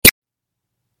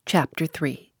Chapter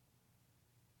 3.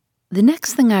 The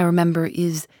next thing I remember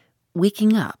is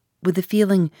waking up with a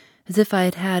feeling as if I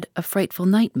had had a frightful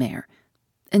nightmare,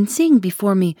 and seeing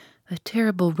before me a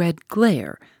terrible red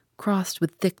glare crossed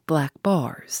with thick black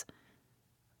bars.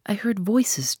 I heard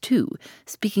voices, too,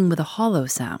 speaking with a hollow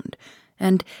sound,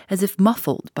 and as if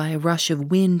muffled by a rush of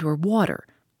wind or water.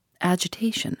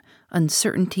 Agitation,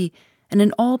 uncertainty, and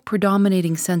an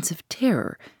all-predominating sense of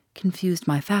terror confused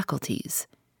my faculties.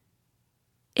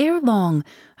 Ere long,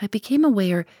 I became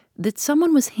aware that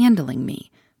someone was handling me,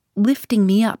 lifting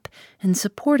me up and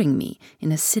supporting me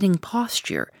in a sitting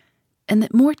posture, and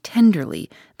that more tenderly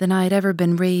than I had ever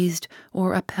been raised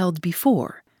or upheld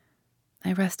before.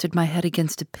 I rested my head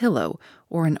against a pillow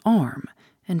or an arm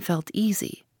and felt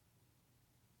easy.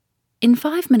 In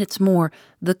 5 minutes more,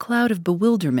 the cloud of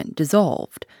bewilderment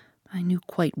dissolved. I knew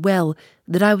quite well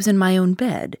that I was in my own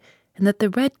bed, and that the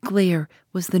red glare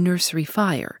was the nursery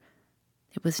fire.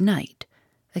 It was night.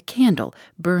 A candle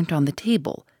burnt on the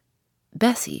table.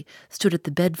 Bessie stood at the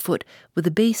bed foot with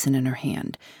a basin in her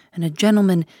hand, and a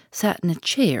gentleman sat in a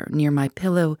chair near my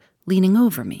pillow, leaning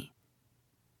over me.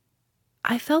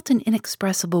 I felt an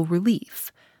inexpressible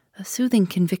relief, a soothing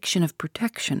conviction of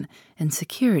protection and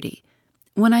security,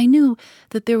 when I knew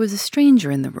that there was a stranger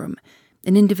in the room,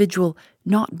 an individual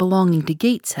not belonging to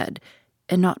Gateshead,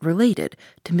 and not related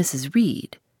to Mrs.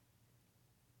 Reed.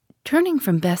 Turning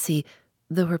from Bessie,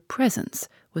 though her presence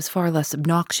was far less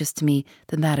obnoxious to me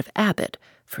than that of Abbott,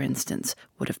 for instance,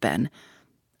 would have been,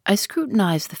 I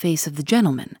scrutinized the face of the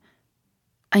gentleman.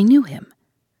 I knew him.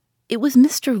 It was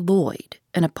Mr. Lloyd,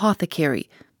 an apothecary,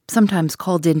 sometimes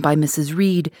called in by Mrs.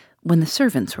 Reed when the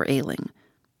servants were ailing.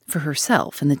 For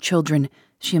herself and the children,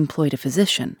 she employed a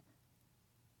physician.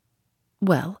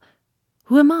 "Well,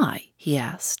 who am I?" he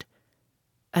asked.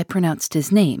 I pronounced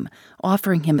his name,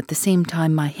 offering him at the same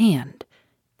time my hand.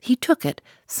 He took it,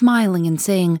 smiling and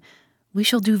saying, "We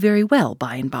shall do very well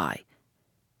by and by."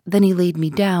 Then he laid me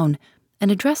down,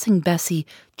 and addressing Bessie,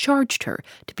 charged her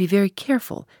to be very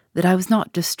careful that I was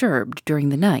not disturbed during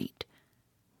the night.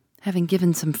 Having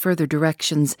given some further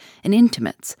directions and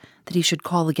intimates that he should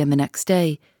call again the next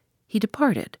day, he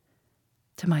departed.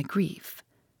 To my grief,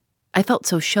 I felt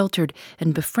so sheltered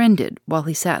and befriended while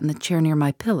he sat in the chair near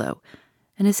my pillow,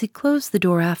 and as he closed the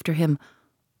door after him,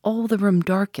 all the room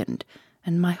darkened,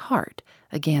 and my heart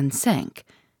again sank.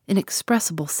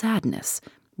 Inexpressible sadness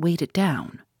weighed it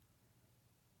down.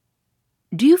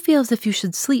 "Do you feel as if you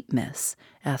should sleep, miss?"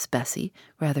 asked Bessie,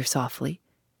 rather softly.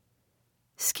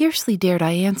 Scarcely dared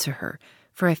I answer her,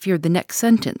 for I feared the next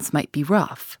sentence might be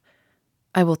rough.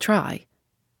 "I will try."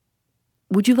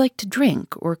 "Would you like to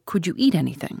drink, or could you eat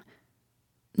anything?"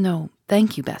 "No,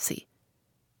 thank you, Bessie."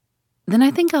 "Then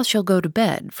I think I shall go to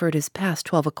bed, for it is past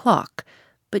 12 o'clock,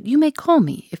 but you may call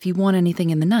me if you want anything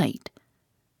in the night."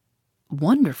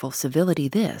 Wonderful civility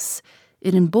this.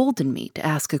 It emboldened me to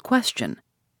ask a question.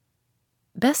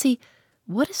 "Bessie,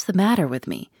 what is the matter with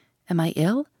me? Am I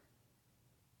ill?"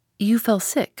 "You fell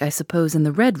sick, I suppose, in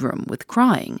the Red Room with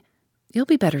crying. You'll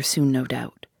be better soon, no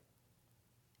doubt."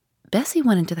 Bessie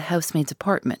went into the housemaid's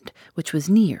apartment, which was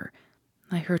near.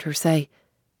 I heard her say,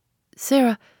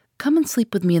 "Sarah, come and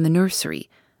sleep with me in the nursery.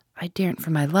 I daren't for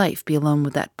my life be alone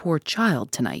with that poor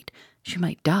child tonight. She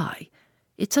might die.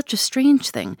 It's such a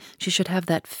strange thing she should have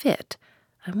that fit.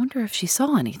 I wonder if she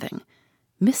saw anything.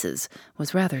 Mrs.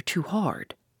 was rather too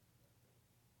hard."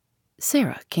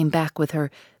 Sarah came back with her.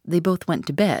 They both went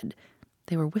to bed.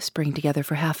 They were whispering together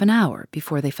for half an hour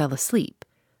before they fell asleep.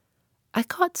 I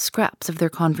caught scraps of their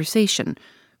conversation,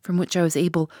 from which I was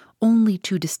able only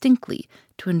too distinctly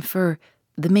to infer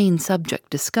the main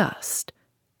subject discussed.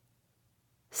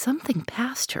 Something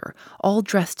passed her, all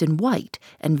dressed in white,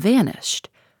 and vanished.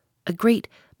 A great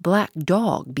black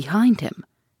dog behind him.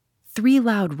 3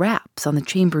 loud raps on the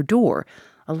chamber door,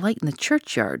 a light in the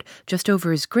churchyard just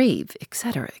over his grave,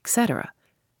 etc., etc.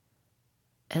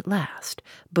 At last,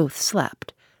 both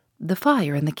slept. The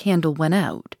fire and the candle went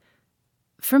out.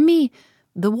 For me,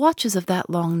 the watches of that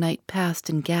long night passed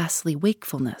in ghastly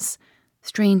wakefulness,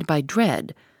 strained by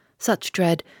dread, such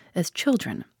dread as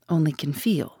children only can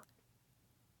feel.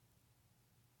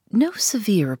 No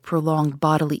severe, prolonged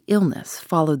bodily illness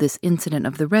followed this incident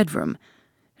of the Red Room.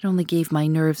 It only gave my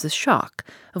nerves a shock,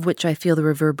 of which I feel the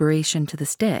reverberation to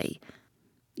this day.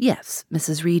 Yes,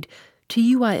 Mrs. Reed, to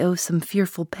you I owe some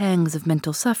fearful pangs of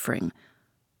mental suffering.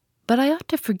 But I ought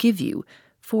to forgive you,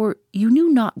 for you knew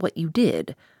not what you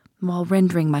did. While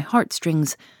rendering my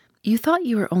heartstrings, you thought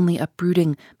you were only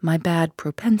uprooting my bad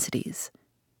propensities.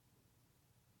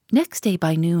 Next day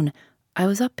by noon, I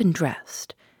was up and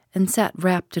dressed, and sat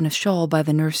wrapped in a shawl by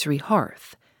the nursery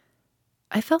hearth.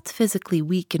 I felt physically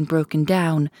weak and broken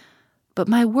down, but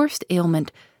my worst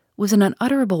ailment was an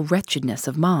unutterable wretchedness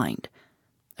of mind,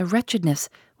 a wretchedness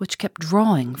which kept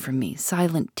drawing from me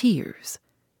silent tears.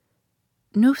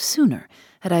 No sooner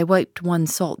had I wiped one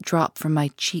salt drop from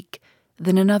my cheek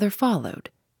than another followed.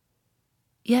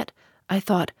 Yet, I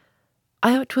thought,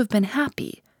 I ought to have been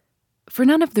happy, for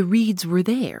none of the Reeds were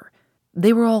there.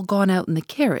 They were all gone out in the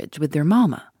carriage with their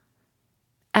mamma.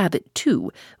 Abbott,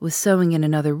 too, was sewing in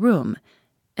another room,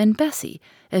 and Bessie,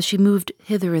 as she moved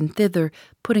hither and thither,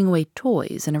 putting away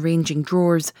toys and arranging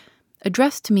drawers,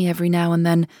 addressed to me every now and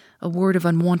then a word of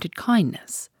unwonted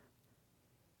kindness.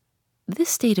 This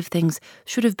state of things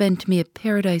should have been to me a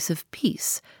paradise of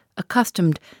peace,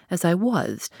 accustomed, as I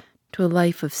was, to a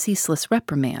life of ceaseless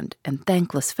reprimand and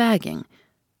thankless fagging.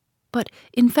 But,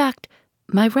 in fact,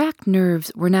 my racked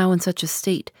nerves were now in such a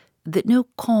state that no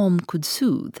calm could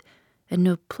soothe, and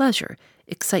no pleasure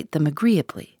excite them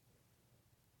agreeably.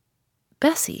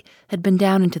 Bessie had been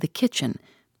down into the kitchen,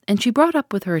 and she brought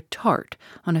up with her a tart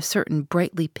on a certain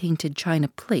brightly painted china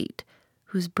plate,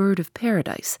 whose bird of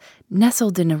paradise,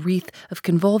 nestled in a wreath of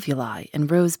convolvuli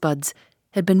and rosebuds,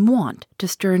 had been wont to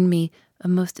stir in me a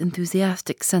most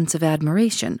enthusiastic sense of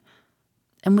admiration,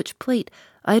 and which plate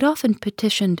I had often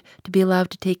petitioned to be allowed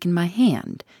to take in my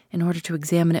hand in order to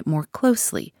examine it more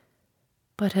closely,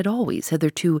 but had always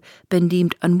hitherto been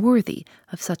deemed unworthy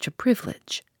of such a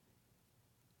privilege.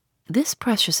 This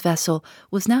precious vessel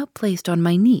was now placed on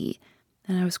my knee,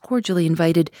 and I was cordially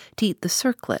invited to eat the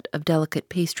circlet of delicate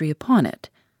pastry upon it.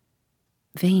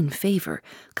 Vain favor,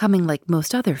 coming like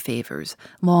most other favors,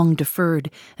 long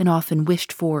deferred and often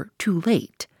wished for too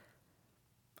late.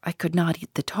 I could not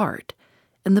eat the tart,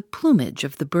 and the plumage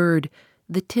of the bird,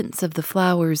 the tints of the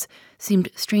flowers, seemed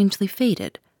strangely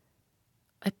faded.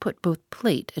 I put both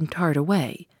plate and tart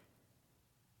away.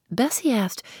 Bessie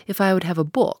asked if I would have a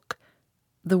book.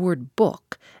 The word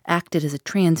book acted as a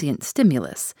transient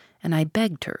stimulus, and I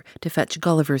begged her to fetch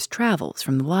Gulliver's Travels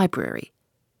from the library.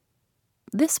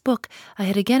 This book I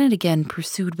had again and again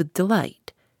pursued with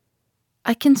delight.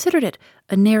 I considered it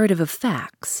a narrative of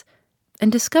facts,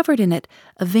 and discovered in it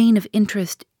a vein of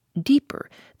interest deeper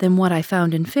than what I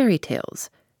found in fairy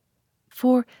tales.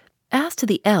 For, as to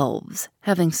the elves,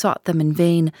 having sought them in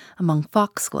vain among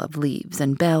foxglove leaves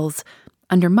and bells,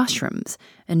 under mushrooms,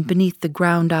 and beneath the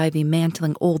ground ivy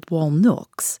mantling old wall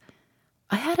nooks,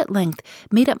 I had at length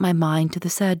made up my mind to the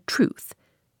sad truth,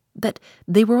 that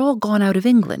they were all gone out of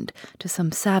England to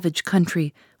some savage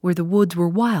country where the woods were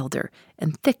wilder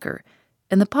and thicker,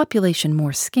 and the population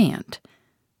more scant,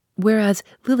 whereas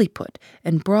Lilliput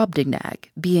and Brobdingnag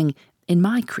being, in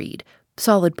my creed,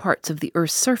 solid parts of the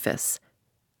earth's surface,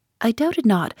 I doubted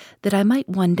not that I might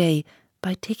one day,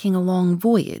 by taking a long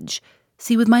voyage,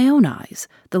 see with my own eyes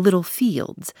the little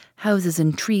fields, houses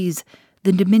and trees,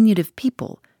 the diminutive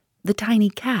people, the tiny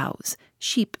cows,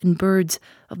 sheep and birds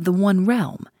of the one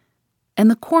realm, and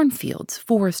the cornfields,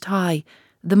 forest high,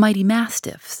 the mighty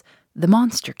mastiffs, the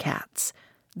monster cats,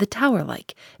 the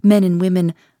tower-like men and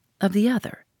women of the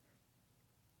other.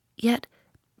 Yet,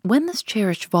 when this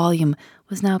cherished volume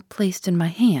was now placed in my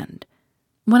hand,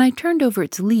 when I turned over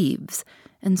its leaves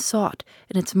and sought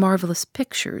in its marvelous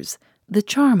pictures the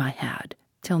charm I had,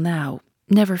 till now,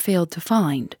 never failed to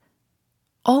find,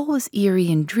 all was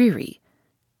eerie and dreary.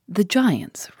 The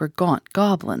giants were gaunt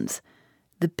goblins,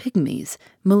 the pygmies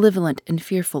malevolent and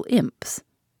fearful imps,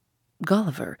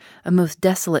 Gulliver a most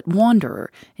desolate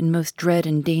wanderer in most dread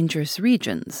and dangerous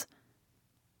regions.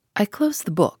 I closed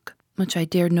the book, which I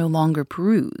dared no longer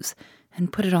peruse,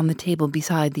 and put it on the table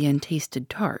beside the untasted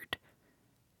tart.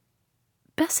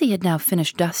 Bessie had now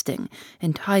finished dusting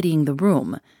and tidying the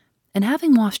room, and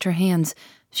having washed her hands,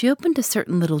 she opened a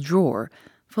certain little drawer,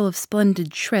 full of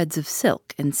splendid shreds of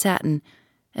silk and satin,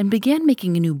 and began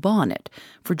making a new bonnet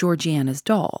for Georgiana's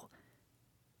doll.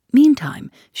 Meantime,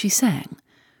 she sang.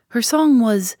 Her song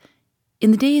was,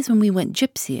 "In the days when we went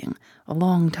gypsying, a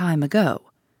long time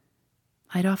ago."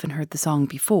 I'd often heard the song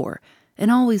before,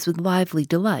 and always with lively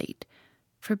delight,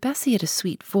 for Bessie had a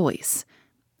sweet voice.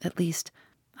 At least,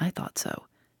 I thought so.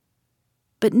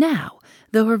 But now,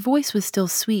 though her voice was still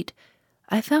sweet,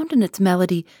 I found in its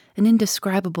melody an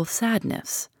indescribable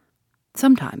sadness.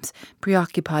 Sometimes,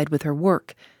 preoccupied with her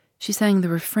work, she sang the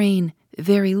refrain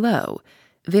very low,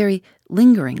 very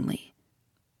lingeringly.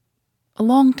 A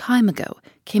long time ago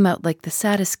came out like the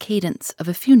saddest cadence of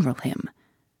a funeral hymn.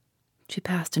 She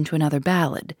passed into another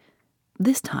ballad,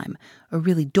 this time a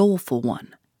really doleful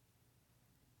one.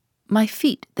 My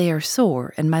feet they are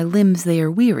sore, and my limbs they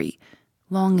are weary,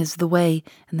 long is the way,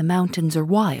 and the mountains are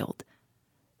wild.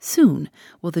 Soon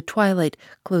will the twilight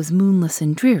close moonless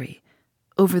and dreary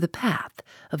over the path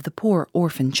of the poor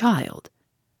orphan child.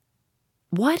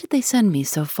 Why did they send me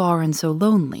so far and so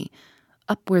lonely,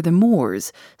 up where the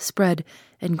moors spread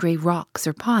and grey rocks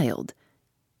are piled?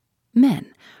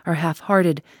 Men are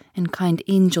half-hearted, and kind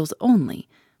angels only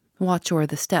watch o'er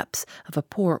the steps of a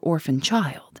poor orphan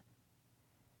child.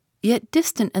 Yet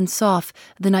distant and soft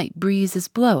the night breeze is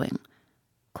blowing.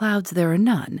 Clouds there are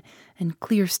none, and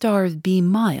clear stars beam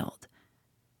mild.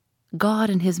 God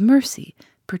in his mercy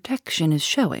protection is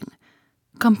showing,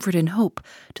 comfort and hope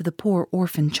to the poor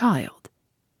orphan child.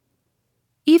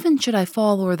 Even should I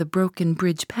fall o'er the broken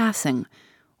bridge passing,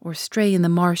 or stray in the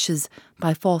marshes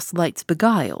by false lights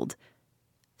beguiled,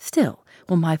 still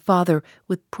will my Father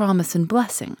with promise and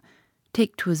blessing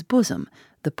take to his bosom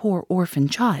the poor orphan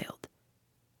child.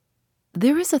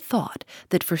 There is a thought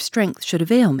that for strength should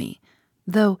avail me,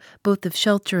 though both of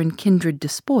shelter and kindred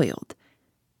despoiled.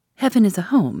 Heaven is a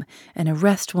home, and a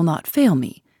rest will not fail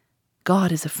me.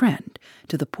 God is a friend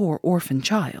to the poor orphan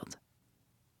child.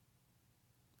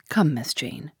 "Come, Miss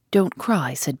Jane, don't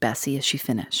cry," said Bessie as she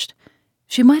finished.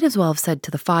 She might as well have said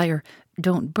to the fire,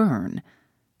 "Don't burn."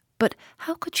 But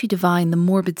how could she divine the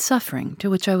morbid suffering to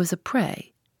which I was a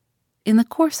prey? In the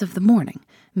course of the morning,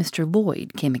 Mr.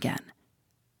 Lloyd came again.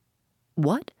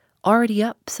 "What, already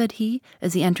up?" said he,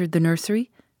 as he entered the nursery.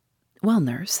 "Well,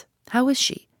 nurse, how is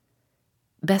she?"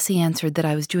 Bessie answered that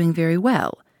I was doing very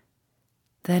well.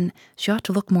 "Then she ought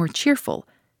to look more cheerful.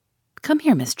 Come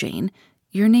here, Miss Jane.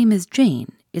 Your name is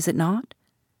Jane, is it not?"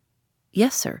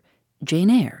 "Yes, sir, Jane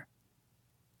Eyre."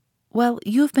 "Well,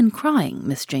 you have been crying,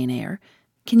 Miss Jane Eyre.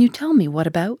 Can you tell me what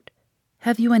about?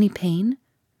 Have you any pain?"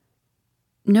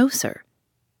 "No, sir."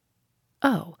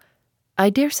 "Oh, I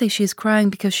dare say she is crying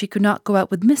because she could not go out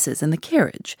with Mrs. in the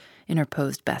carriage,"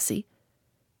 interposed Bessie.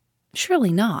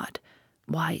 "Surely not.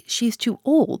 Why, she is too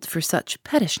old for such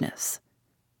pettishness."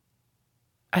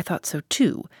 I thought so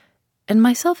too, and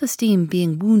my self-esteem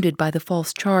being wounded by the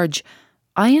false charge,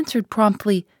 I answered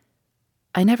promptly,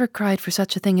 "I never cried for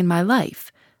such a thing in my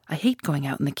life. I hate going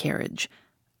out in the carriage.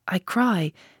 I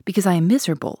cry because I am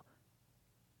miserable."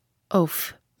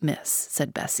 "Oaf, miss,"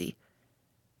 said Bessie.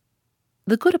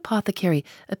 The good apothecary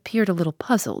appeared a little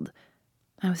puzzled.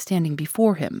 I was standing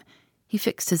before him. He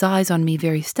fixed his eyes on me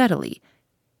very steadily.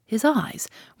 His eyes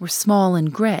were small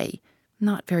and grey,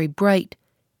 not very bright,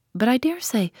 but I dare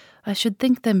say I should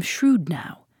think them shrewd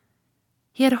now.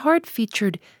 He had a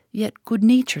hard-featured, yet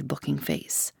good-natured-looking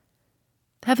face.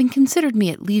 Having considered me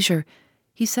at leisure,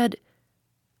 he said,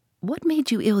 "What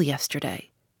made you ill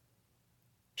yesterday?"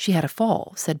 "She had a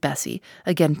fall," said Bessie,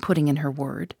 again putting in her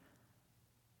word.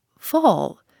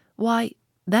 "Fall? Why,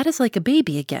 that is like a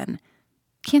baby again.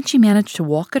 Can't she manage to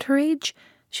walk at her age?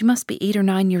 She must be 8 or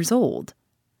 9 years old."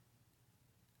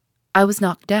 "I was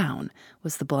knocked down,"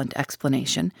 was the blunt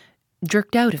explanation,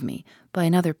 jerked out of me by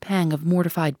another pang of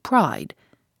mortified pride.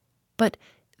 "But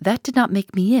that did not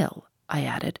make me ill," I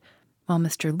added, while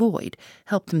Mr. Lloyd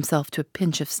helped himself to a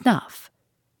pinch of snuff.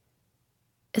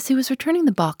 As he was returning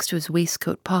the box to his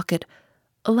waistcoat pocket,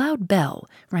 a loud bell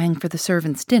rang for the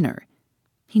servants' dinner.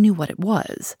 He knew what it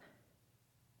was.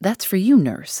 "That's for you,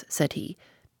 nurse," said he.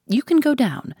 "You can go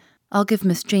down. I'll give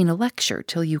Miss Jane a lecture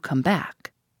till you come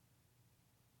back."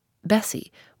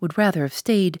 Bessie would rather have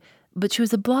stayed, but she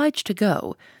was obliged to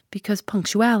go, because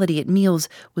punctuality at meals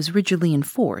was rigidly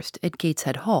enforced at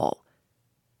Gateshead Hall.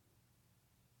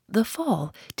 "The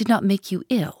fall did not make you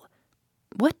ill.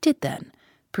 What did then?"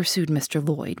 pursued Mr.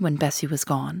 Lloyd when Bessie was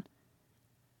gone.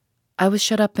 "I was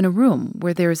shut up in a room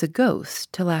where there is a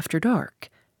ghost till after dark."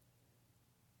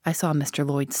 I saw Mr.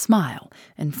 Lloyd smile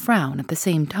and frown at the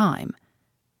same time.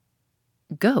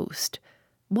 "Ghost?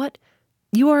 What?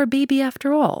 You are a baby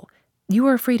after all. You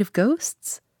are afraid of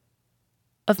ghosts?"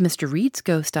 "Of Mr. Reed's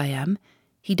ghost I am.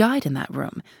 He died in that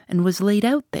room and was laid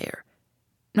out there.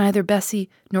 Neither Bessie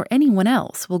nor anyone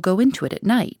else will go into it at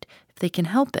night, if they can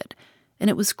help it, and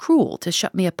it was cruel to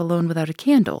shut me up alone without a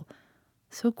candle,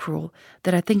 so cruel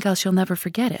that I think I shall never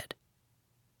forget it."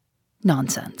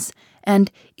 "Nonsense.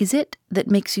 And is it that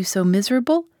makes you so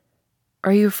miserable?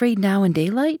 Are you afraid now in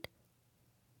daylight?"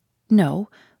 "No,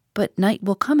 but night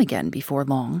will come again before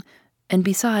long, and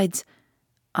besides,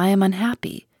 I am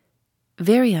unhappy,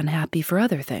 very unhappy for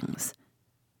other things."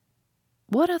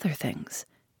 "What other things?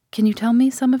 Can you tell me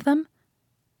some of them?"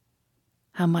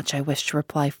 How much I wished to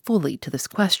reply fully to this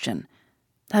question.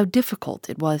 How difficult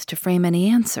it was to frame any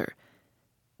answer.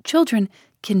 Children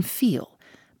can feel,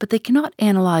 but they cannot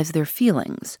analyze their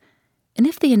feelings, and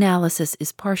if the analysis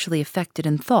is partially effected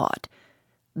in thought,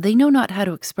 they know not how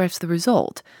to express the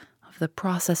result of the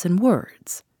process in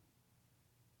words.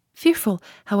 Fearful,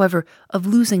 however, of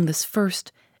losing this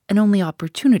first and only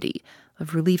opportunity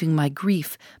of relieving my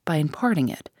grief by imparting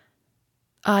it,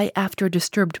 I, after a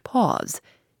disturbed pause,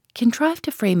 contrived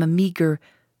to frame a meager,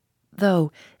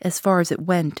 though, as far as it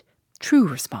went, true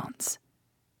response.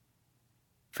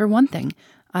 For one thing,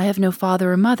 I have no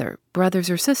father or mother, brothers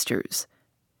or sisters.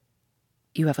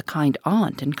 You have a kind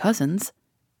aunt and cousins.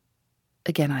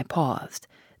 Again I paused,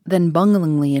 then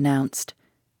bunglingly announced,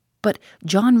 but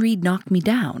John Reed knocked me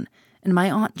down, and my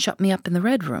aunt shut me up in the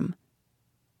Red Room.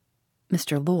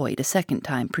 Mr. Lloyd a second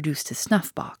time produced his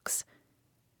snuff-box.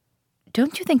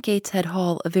 "Don't you think Gateshead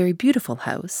Hall a very beautiful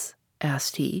house?"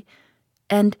 asked he,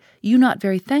 "and you not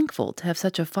very thankful to have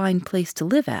such a fine place to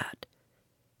live at?"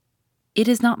 "It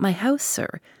is not my house,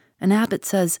 sir. An abbot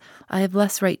says I have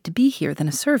less right to be here than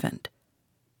a servant."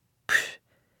 "Psh!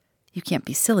 You can't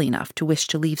be silly enough to wish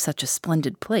to leave such a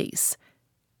splendid place.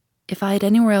 If I had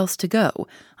anywhere else to go,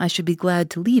 I should be glad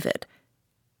to leave it.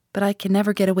 But I can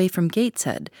never get away from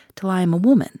Gateshead till I am a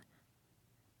woman.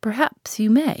 Perhaps you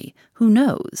may, who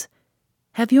knows?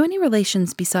 Have you any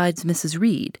relations besides Mrs.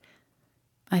 Reed?"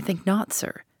 "I think not,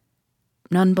 sir."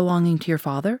 "None belonging to your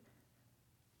father?"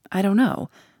 "I don't know.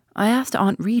 I asked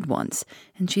Aunt Reed once,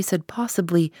 and she said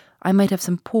possibly I might have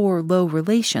some poor, low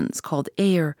relations called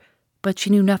Eyre, but she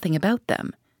knew nothing about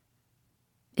them.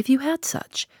 If you had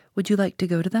such, would you like to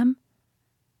go to them?"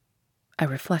 I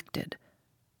reflected.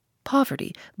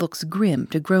 Poverty looks grim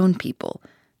to grown people,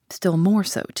 still more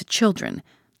so to children.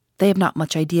 They have not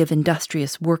much idea of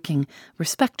industrious, working,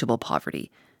 respectable poverty.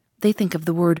 They think of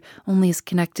the word only as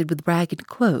connected with ragged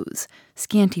clothes,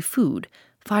 scanty food,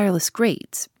 fireless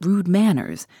grates, rude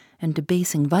manners, and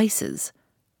debasing vices.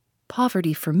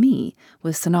 Poverty, for me,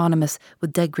 was synonymous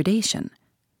with degradation.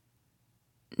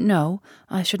 "No,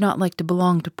 I should not like to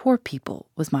belong to poor people,"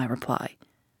 was my reply.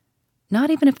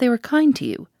 "Not even if they were kind to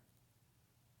you?"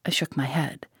 I shook my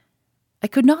head. I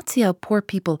could not see how poor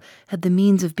people had the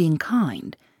means of being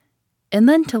kind, and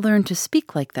then to learn to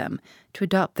speak like them, to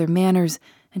adopt their manners,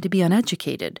 and to be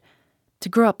uneducated, to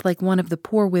grow up like one of the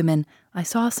poor women I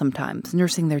saw sometimes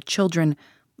nursing their children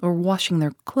or washing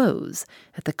their clothes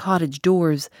at the cottage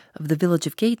doors of the village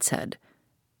of Gateshead.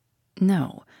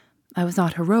 No, I was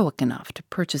not heroic enough to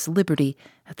purchase liberty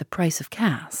at the price of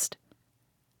caste.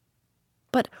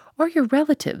 "But are your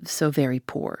relatives so very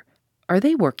poor? Are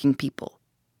they working people?"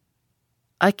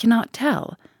 "I cannot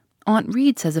tell. Aunt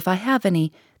Reed says if I have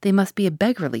any, they must be a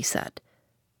beggarly set.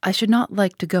 I should not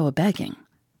like to go a-begging."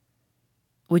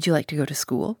 "Would you like to go to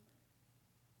school?"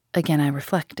 Again I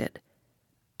reflected.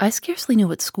 I scarcely knew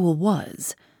what school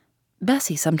was.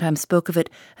 Bessie sometimes spoke of it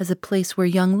as a place where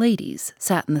young ladies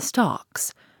sat in the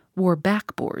stocks, wore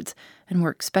backboards, and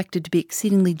were expected to be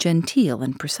exceedingly genteel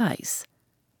and precise.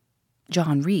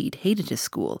 John Reed hated his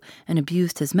school and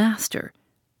abused his master.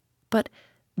 But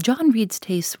John Reed's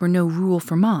tastes were no rule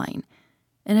for mine,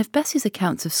 and if Bessie's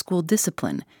accounts of school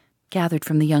discipline, gathered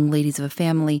from the young ladies of a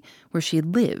family where she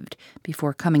had lived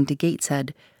before coming to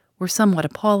Gateshead, were somewhat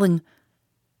appalling,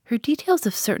 her details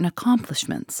of certain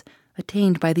accomplishments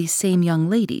attained by these same young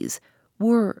ladies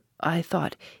were, I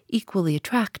thought, equally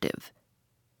attractive.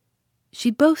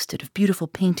 She boasted of beautiful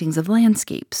paintings of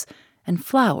landscapes and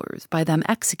flowers by them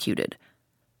executed,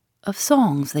 of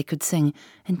songs they could sing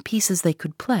and pieces they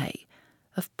could play,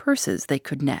 of purses they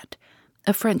could net,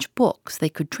 of French books they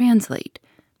could translate,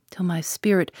 till my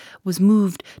spirit was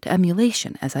moved to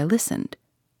emulation as I listened.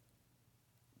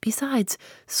 Besides,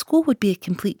 school would be a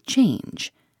complete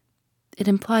change. It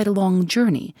implied a long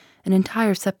journey, an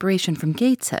entire separation from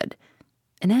Gateshead,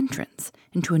 an entrance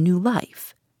into a new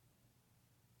life.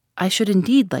 "I should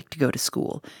indeed like to go to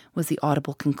school," was the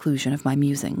audible conclusion of my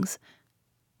musings.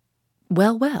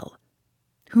 "Well, well,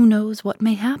 who knows what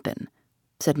may happen?"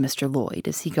 said Mr. Lloyd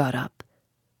as he got up.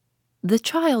 "The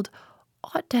child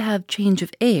ought to have change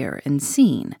of air and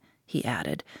scene," he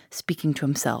added, speaking to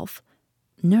himself.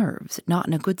 "Nerves not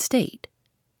in a good state."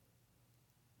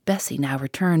 Bessie now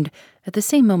returned. At the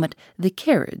same moment the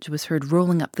carriage was heard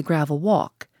rolling up the gravel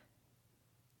walk.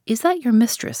 "Is that your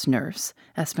mistress, nurse?"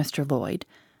 asked Mr. Lloyd.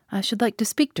 "I should like to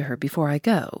speak to her before I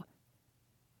go."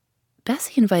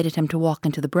 Bessie invited him to walk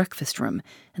into the breakfast-room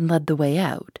and led the way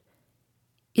out.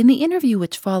 In the interview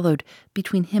which followed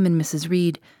between him and Mrs.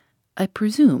 Reed, I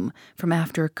presume, from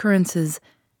after occurrences,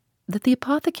 that the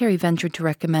apothecary ventured to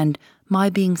recommend my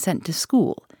being sent to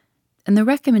school, and the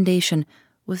recommendation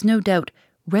was no doubt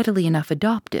readily enough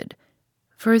adopted,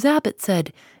 for as Abbott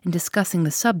said in discussing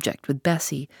the subject with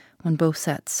Bessie when both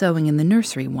sat sewing in the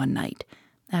nursery one night,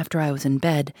 after I was in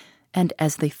bed, and,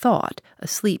 as they thought,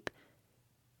 asleep,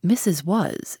 Mrs.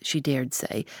 was, she dared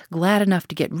say, glad enough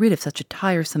to get rid of such a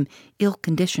tiresome,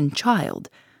 ill-conditioned child,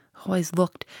 who always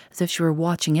looked as if she were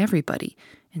watching everybody,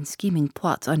 in scheming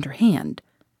plots underhand.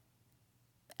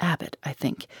 Abbott, I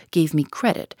think, gave me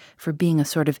credit for being a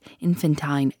sort of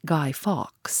infantine Guy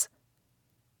Fawkes.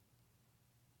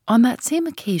 On that same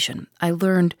occasion, I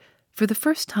learned, for the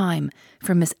first time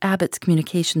from Miss Abbott's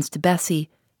communications to Bessie,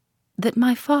 that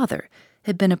my father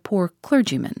had been a poor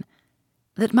clergyman,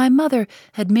 that my mother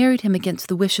had married him against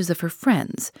the wishes of her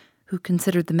friends, who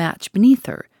considered the match beneath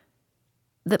her,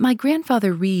 that my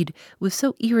grandfather Reed was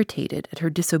so irritated at her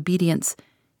disobedience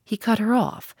he cut her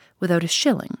off without a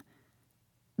shilling,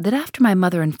 that after my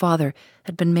mother and father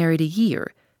had been married a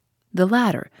year, the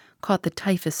latter caught the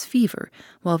typhus fever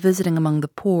while visiting among the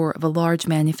poor of a large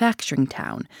manufacturing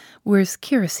town where his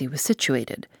curacy was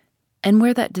situated, and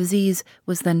where that disease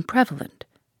was then prevalent,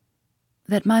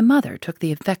 that my mother took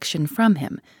the infection from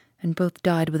him, and both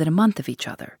died within a month of each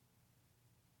other.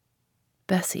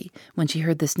 Bessie, when she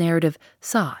heard this narrative,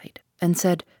 sighed and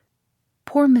said,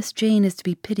 "Poor Miss Jane is to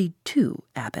be pitied too,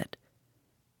 Abbott."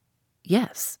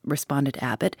 "Yes," responded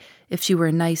Abbott, "if she were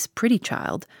a nice, pretty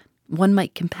child, one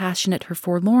might compassionate her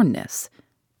forlornness,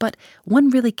 but one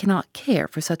really cannot care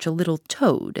for such a little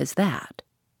toad as that."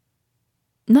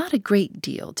 "Not a great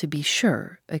deal, to be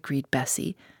sure," agreed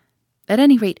Bessie. "At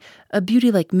any rate, a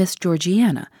beauty like Miss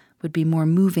Georgiana would be more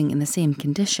moving in the same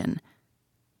condition."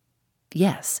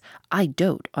 "Yes, I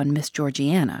dote on Miss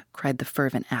Georgiana," cried the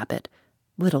fervent Abbott.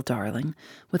 "Little darling,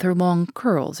 with her long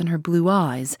curls and her blue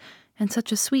eyes, and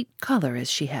such a sweet color as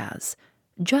she has,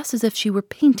 just as if she were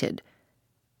painted.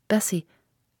 Bessie,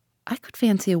 I could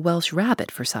fancy a Welsh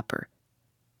rabbit for supper."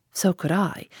 "So could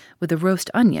I, with a roast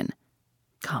onion.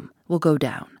 Come, we'll go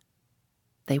down."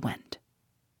 They went.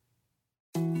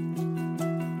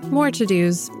 More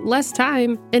to-dos, less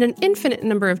time, and an infinite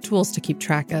number of tools to keep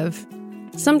track of.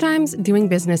 Sometimes doing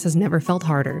business has never felt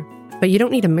harder, but you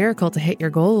don't need a miracle to hit your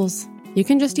goals. You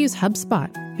can just use HubSpot,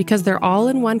 because their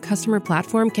all-in-one customer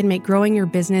platform can make growing your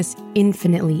business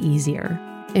infinitely easier.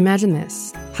 Imagine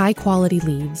this: high-quality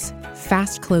leads,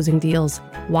 fast closing deals,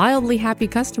 wildly happy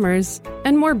customers,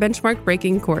 and more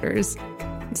benchmark-breaking quarters.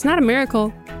 It's not a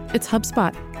miracle, it's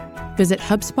HubSpot. Visit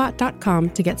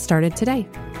HubSpot.com to get started today.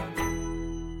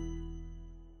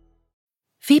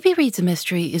 Phoebe Reads a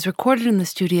Mystery is recorded in the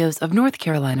studios of North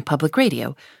Carolina Public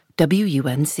Radio,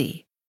 WUNC.